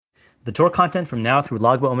The Torah content from now through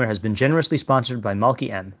Lag BaOmer has been generously sponsored by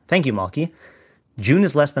Malki M. Thank you, Malki. June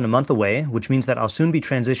is less than a month away, which means that I'll soon be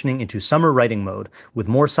transitioning into summer writing mode, with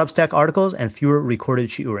more Substack articles and fewer recorded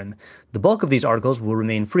shiurim. The bulk of these articles will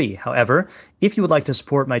remain free. However, if you would like to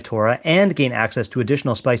support my Torah and gain access to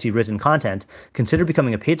additional spicy written content, consider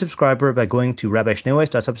becoming a paid subscriber by going to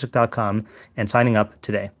rabbischneeweiss.substack.com and signing up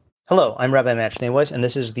today. Hello, I'm Rabbi Matt Schneeweiss, and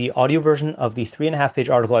this is the audio version of the 3.5-page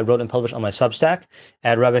article I wrote and published on my Substack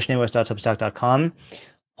at rabbischneeweiss.substack.com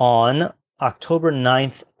on October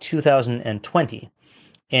 9th, 2020,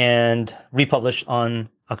 and republished on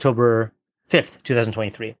October 5th,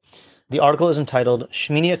 2023. The article is entitled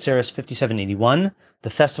Shemini Atzeres 5781, The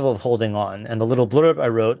Festival of Holding On, and the little blurb I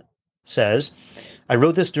wrote says, I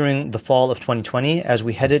wrote this during the fall of 2020 as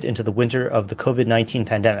we headed into the winter of the COVID-19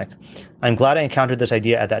 pandemic. I'm glad I encountered this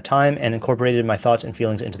idea at that time and incorporated my thoughts and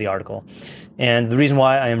feelings into the article. And the reason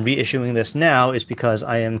why I am reissuing this now is because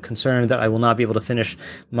I am concerned that I will not be able to finish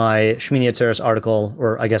my Shemini Atzeres article,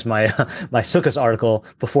 or I guess my my Sukkot article,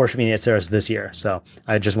 before Shemini Atzeres this year. So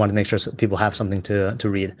I just want to make sure people have something to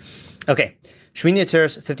read. Okay. Shemini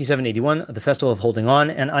Atzeres 5781, The Festival of Holding On,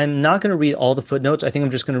 and I'm not going to read all the footnotes. I think I'm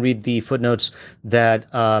just going to read the footnotes that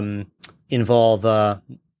involve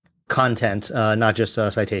content, not just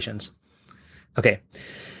citations. Okay.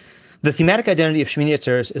 The thematic identity of Shemini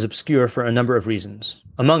Atzeres is obscure for a number of reasons.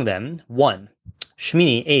 Among them, 1.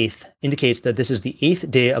 Shemini, 8th, indicates that this is the 8th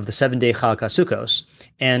day of the 7-day Chag HaSukkos,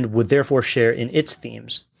 and would therefore share in its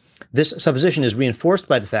themes. This supposition is reinforced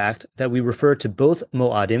by the fact that we refer to both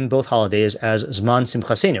Mo'adim, both holidays, as Zman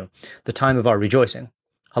Simchasenu, the time of our rejoicing.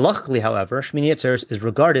 Halachically, however, Shemini Atzeres is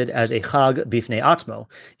regarded as a Chag Bifnei Atzmo,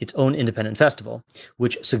 its own independent festival,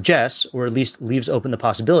 which suggests, or at least leaves open the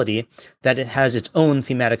possibility, that it has its own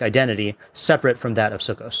thematic identity separate from that of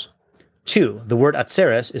Sukkos. 2. The word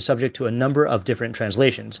Atzeres is subject to a number of different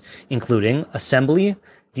translations, including assembly,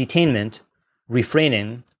 detainment,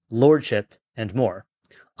 refraining, lordship, and more.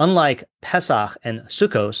 Unlike Pesach and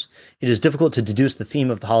Sukkos, it is difficult to deduce the theme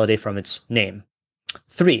of the holiday from its name.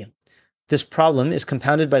 3. This problem is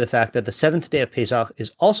compounded by the fact that the 7th day of Pesach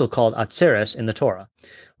is also called Atzeres in the Torah.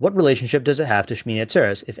 What relationship does it have to Shemini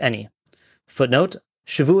Atzeres, if any? Footnote,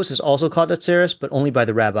 Shavuos is also called Atzeres, but only by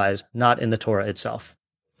the rabbis, not in the Torah itself.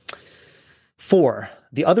 4.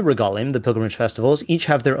 The other regalim, the pilgrimage festivals, each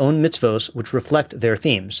have their own mitzvos which reflect their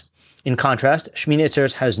themes. In contrast, Shemini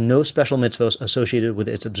Atzeres has no special mitzvos associated with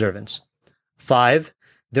its observance. 5.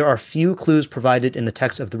 There are few clues provided in the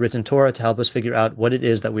text of the written Torah to help us figure out what it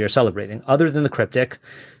is that we are celebrating, other than the cryptic,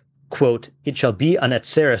 quote, it shall be an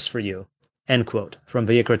Atzeres for you, end quote, from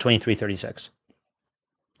Vayikra 23:36.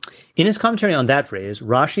 In his commentary on that phrase,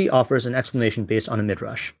 Rashi offers an explanation based on a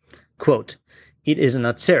midrash. Quote, it is an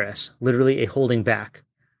Atzeres, literally a holding back.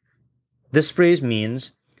 This phrase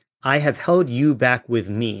means, I have held you back with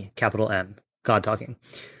me, capital M, God talking.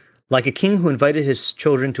 Like a king who invited his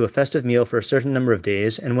children to a festive meal for a certain number of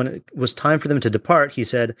days, and when it was time for them to depart, he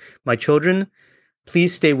said, my children,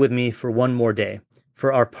 please stay with me for one more day,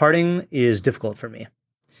 for our parting is difficult for me.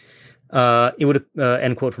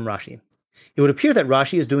 End quote from Rashi. It would appear that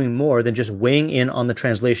Rashi is doing more than just weighing in on the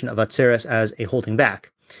translation of Atzeres as a holding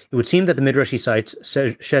back. It would seem that the midrash he cites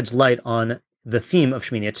sheds light on the theme of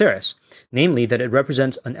Shemini Atzeres, namely that it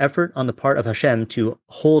represents an effort on the part of Hashem to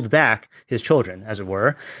hold back his children, as it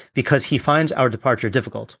were, because he finds our departure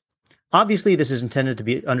difficult. Obviously, this is intended to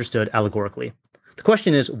be understood allegorically. The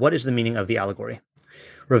question is, what is the meaning of the allegory?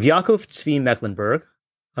 Rav Yaakov Tzvi Mecklenburg,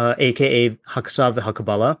 aka Haksav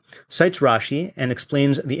HaKabbalah, cites Rashi and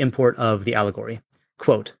explains the import of the allegory.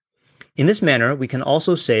 Quote, in this manner, we can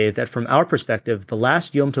also say that from our perspective, the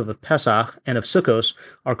last Yom Tov of Pesach and of Sukkos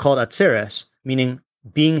are called Atzeres, meaning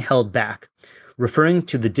being held back, referring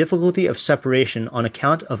to the difficulty of separation on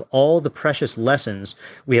account of all the precious lessons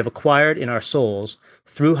we have acquired in our souls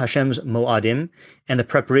through Hashem's Mo'adim and the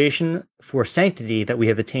preparation for sanctity that we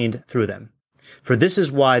have attained through them. For this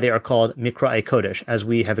is why they are called Mikra'ei Kodesh, as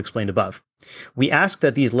we have explained above. We ask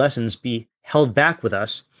that these lessons be held back with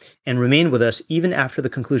us and remain with us even after the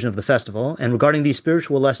conclusion of the festival, and regarding these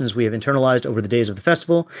spiritual lessons we have internalized over the days of the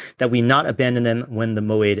festival, that we not abandon them when the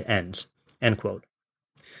Moed ends. End quote.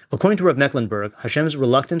 According to Rav Mecklenburg, Hashem's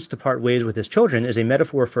reluctance to part ways with his children is a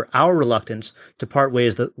metaphor for our reluctance to part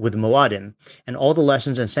ways with Moadim and all the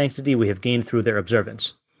lessons and sanctity we have gained through their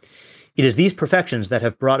observance. It is these perfections that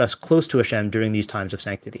have brought us close to Hashem during these times of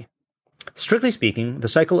sanctity. Strictly speaking, the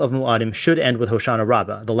cycle of Moadim should end with Hoshana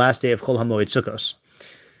Rabbah, the last day of Chol HaMoed Sukkos.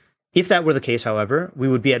 If that were the case, however, we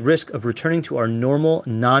would be at risk of returning to our normal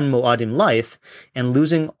non-Moadim life and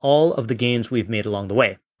losing all of the gains we've made along the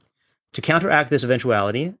way. To counteract this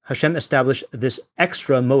eventuality, Hashem established this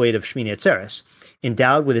extra moed of Shemini Atzeres,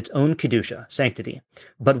 endowed with its own kedusha, sanctity,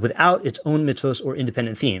 but without its own mitzvos or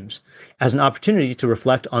independent themes, as an opportunity to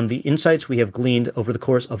reflect on the insights we have gleaned over the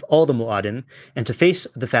course of all the Moadim, and to face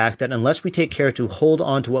the fact that unless we take care to hold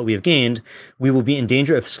on to what we have gained, we will be in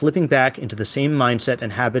danger of slipping back into the same mindset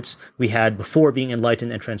and habits we had before being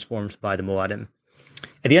enlightened and transformed by the Moadim.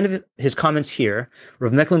 At the end of his comments here,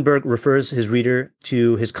 Rav Mecklenburg refers his reader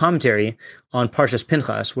to his commentary on Parshas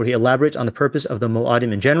Pinchas, where he elaborates on the purpose of the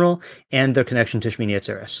Moadim in general and their connection to Shemini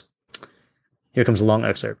Atzeres. Here comes a long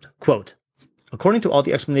excerpt. Quote, according to all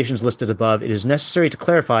the explanations listed above, it is necessary to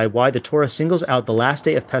clarify why the Torah singles out the last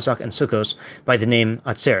day of Pesach and Sukkos by the name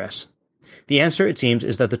Atzeres. The answer, it seems,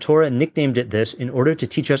 is that the Torah nicknamed it this in order to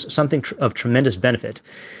teach us something of tremendous benefit.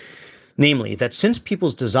 Namely, that since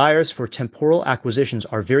people's desires for temporal acquisitions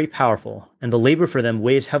are very powerful, and the labor for them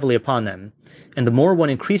weighs heavily upon them, and the more one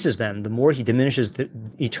increases them, the more he diminishes the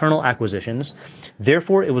eternal acquisitions,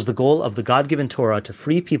 therefore it was the goal of the God-given Torah to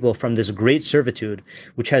free people from this great servitude,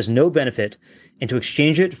 which has no benefit, and to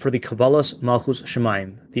exchange it for the Kabbalas Malchus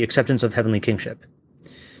Shemaim, the acceptance of heavenly kingship.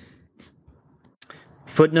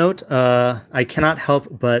 Footnote, I cannot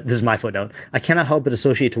help but, this is my footnote, I cannot help but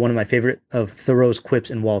associate to one of my favorite of Thoreau's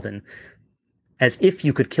quips in Walden, as if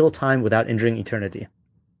you could kill time without injuring eternity.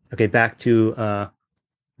 Okay, back to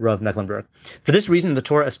Rav Mecklenburg. For this reason, the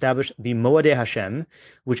Torah established the Moadei Hashem,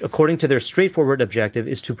 which according to their straightforward objective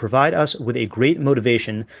is to provide us with a great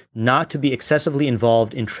motivation not to be excessively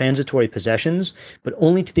involved in transitory possessions, but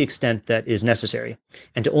only to the extent that is necessary,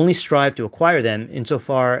 and to only strive to acquire them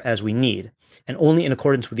insofar as we need, and only in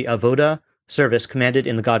accordance with the avoda, service commanded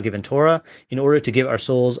in the God-given Torah, in order to give our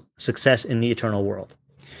souls success in the eternal world.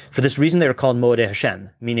 For this reason, they are called Moadei Hashem,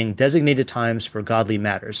 meaning designated times for godly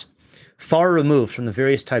matters, far removed from the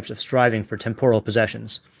various types of striving for temporal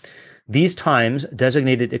possessions. These times,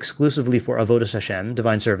 designated exclusively for avodas Hashem,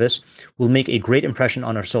 divine service, will make a great impression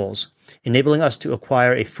on our souls, enabling us to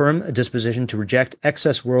acquire a firm disposition to reject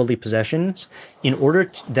excess worldly possessions in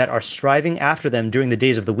order that our striving after them during the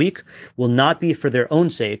days of the week will not be for their own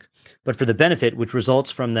sake, but for the benefit which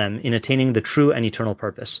results from them in attaining the true and eternal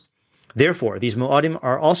purpose. Therefore, these Moadim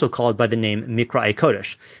are also called by the name Mikra'ei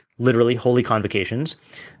Kodesh, literally holy convocations,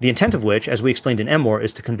 the intent of which, as we explained in Emor,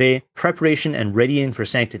 is to convey preparation and readying for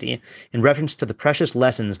sanctity in reference to the precious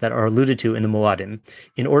lessons that are alluded to in the Moadim,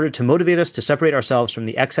 in order to motivate us to separate ourselves from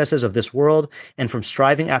the excesses of this world and from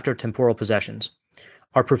striving after temporal possessions.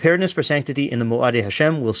 Our preparedness for sanctity in the Moadei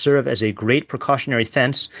Hashem will serve as a great precautionary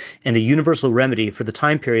fence and a universal remedy for the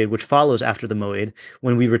time period which follows after the Moed,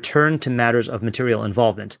 when we return to matters of material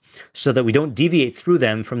involvement, so that we don't deviate through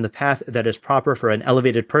them from the path that is proper for an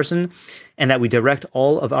elevated person, and that we direct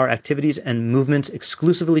all of our activities and movements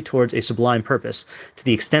exclusively towards a sublime purpose, to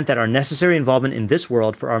the extent that our necessary involvement in this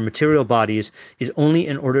world for our material bodies is only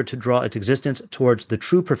in order to draw its existence towards the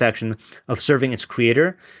true perfection of serving its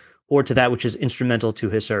Creator, or to that which is instrumental to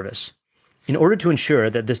his service. In order to ensure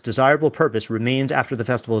that this desirable purpose remains after the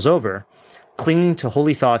festival is over, clinging to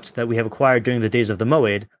holy thoughts that we have acquired during the days of the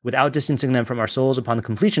Moed, without distancing them from our souls upon the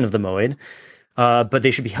completion of the Moed, but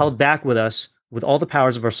they should be held back with us with all the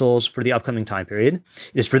powers of our souls for the upcoming time period.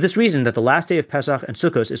 It is for this reason that the last day of Pesach and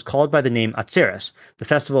Sukkos is called by the name Atzeres, the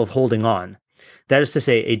festival of holding on. That is to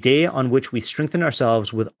say, a day on which we strengthen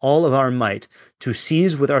ourselves with all of our might to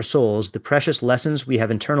seize with our souls the precious lessons we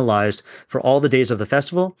have internalized for all the days of the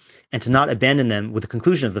festival, and to not abandon them with the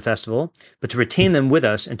conclusion of the festival, but to retain them with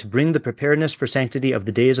us and to bring the preparedness for sanctity of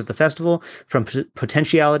the days of the festival from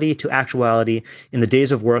potentiality to actuality in the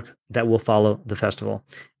days of work that will follow the festival.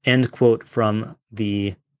 End quote from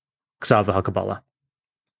the Ksav HaKabbalah.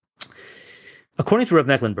 According to Rav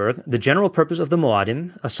Mecklenburg, the general purpose of the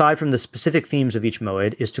Moadim, aside from the specific themes of each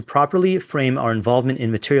Moed, is to properly frame our involvement in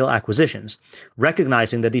material acquisitions,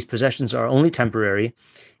 recognizing that these possessions are only temporary,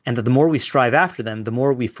 and that the more we strive after them, the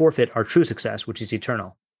more we forfeit our true success, which is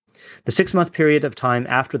eternal. The 6-month period of time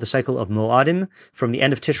after the cycle of Moadim, from the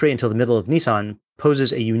end of Tishrei until the middle of Nisan,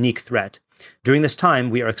 poses a unique threat. During this time,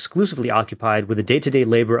 we are exclusively occupied with the day-to-day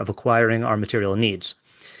labor of acquiring our material needs.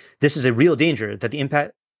 There is a real danger that the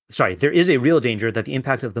impact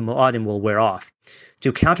of the Moadim will wear off.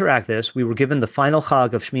 To counteract this, we were given the final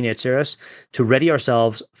Chag of Shemini Atzeres to ready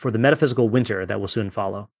ourselves for the metaphysical winter that will soon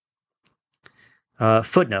follow.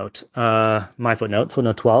 Footnote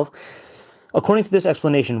 12. According to this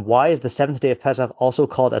explanation, why is the 7th day of Pesach also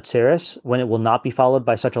called Atzeres when it will not be followed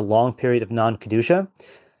by such a long period of non-Kedusha?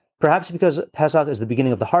 Perhaps because Pesach is the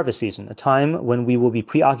beginning of the harvest season, a time when we will be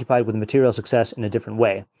preoccupied with material success in a different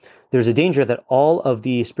way. There's a danger that all of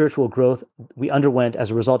the spiritual growth we underwent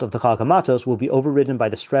as a result of the Chag HaMatzos will be overridden by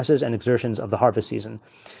the stresses and exertions of the harvest season.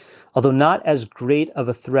 Although not as great of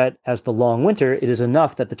a threat as the long winter, it is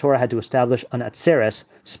enough that the Torah had to establish an Atzeres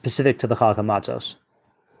specific to the Chag HaMatzos.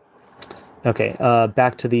 Okay,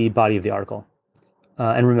 back to the body of the article.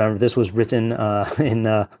 And remember, this was written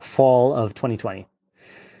in fall of 2020.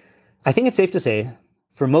 I think it's safe to say,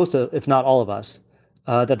 for most of, if not all of us,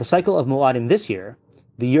 that the cycle of Moadim this year,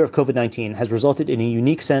 the year of COVID-19, has resulted in a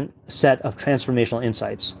unique set of transformational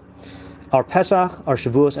insights. Our Pesach, our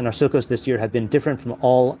Shavuos, and our Sukkos this year have been different from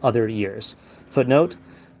all other years. Footnote,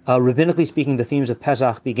 rabbinically speaking, the themes of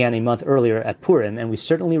Pesach began a month earlier at Purim, and we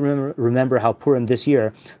certainly remember how Purim this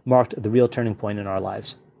year marked the real turning point in our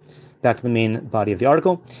lives. Back to the main body of the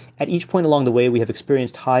article. At each point along the way, we have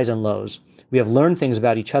experienced highs and lows. We have learned things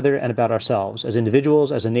about each other and about ourselves, as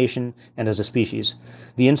individuals, as a nation, and as a species.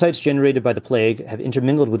 The insights generated by the plague have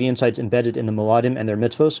intermingled with the insights embedded in the Moadim and their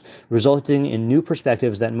mitzvos, resulting in new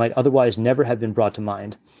perspectives that might otherwise never have been brought to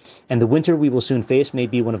mind. And the winter we will soon face may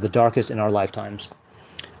be one of the darkest in our lifetimes.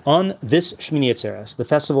 On this Shemini Atzeres, the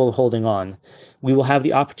festival of holding on, we will have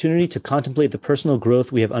the opportunity to contemplate the personal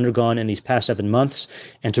growth we have undergone in these past 7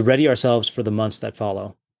 months and to ready ourselves for the months that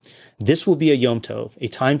follow. This will be a Yom Tov, a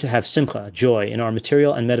time to have simcha, joy, in our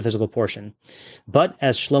material and metaphysical portion. But,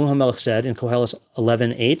 as Shlomo HaMelech said in Koheles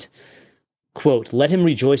 11:8, quote, "Let him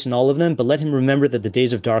rejoice in all of them, but let him remember that the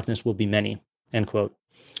days of darkness will be many," end quote.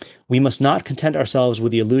 We must not content ourselves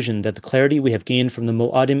with the illusion that the clarity we have gained from the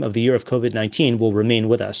Moadim of the year of COVID-19 will remain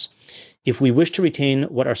with us. If we wish to retain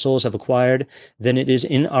what our souls have acquired, then it is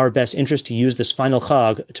in our best interest to use this final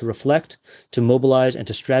Chag to reflect, to mobilize, and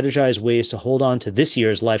to strategize ways to hold on to this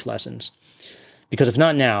year's life lessons. Because if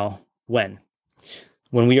not now, when?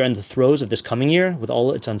 When we are in the throes of this coming year, with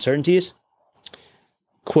all its uncertainties?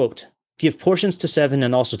 Quote, "Give portions to 7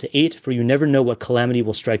 and also to 8, for you never know what calamity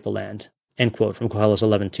will strike the land." End quote from Koheles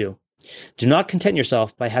 11:2. Do not content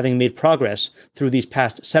yourself by having made progress through these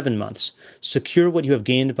past 7 months. Secure what you have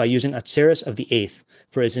gained by using Atzeres of the 8th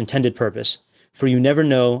for its intended purpose, for you never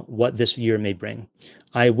know what this year may bring.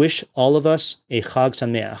 I wish all of us a Chag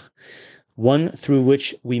Sameach, one through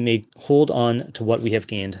which we may hold on to what we have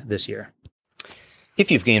gained this year. If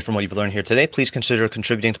you've gained from what you've learned here today, please consider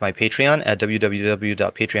contributing to my Patreon at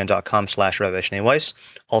www.patreon.com/Rabbi Shnei Weiss.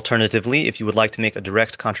 Alternatively, if you would like to make a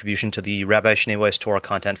direct contribution to the Rabbi Shnei Weiss Torah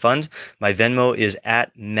Content Fund, my Venmo is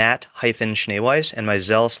at Matt-Shnei Weiss, and my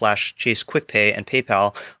Zelle/Chase QuickPay and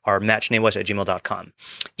PayPal are mattschneiweiss@gmail.com.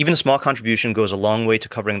 Even a small contribution goes a long way to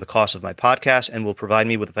covering the cost of my podcast and will provide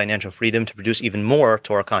me with the financial freedom to produce even more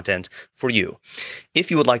Torah content for you. If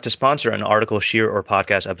you would like to sponsor an article, shir, or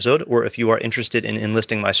podcast episode, or if you are interested in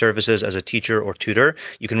enlisting my services as a teacher or tutor,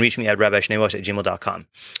 you can reach me at rabbischneiweiss@gmail.com.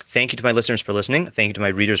 Thank you to my listeners for listening. Thank you to my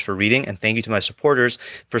readers for reading. And thank you to my supporters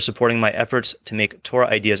for supporting my efforts to make Torah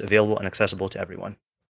ideas available and accessible to everyone.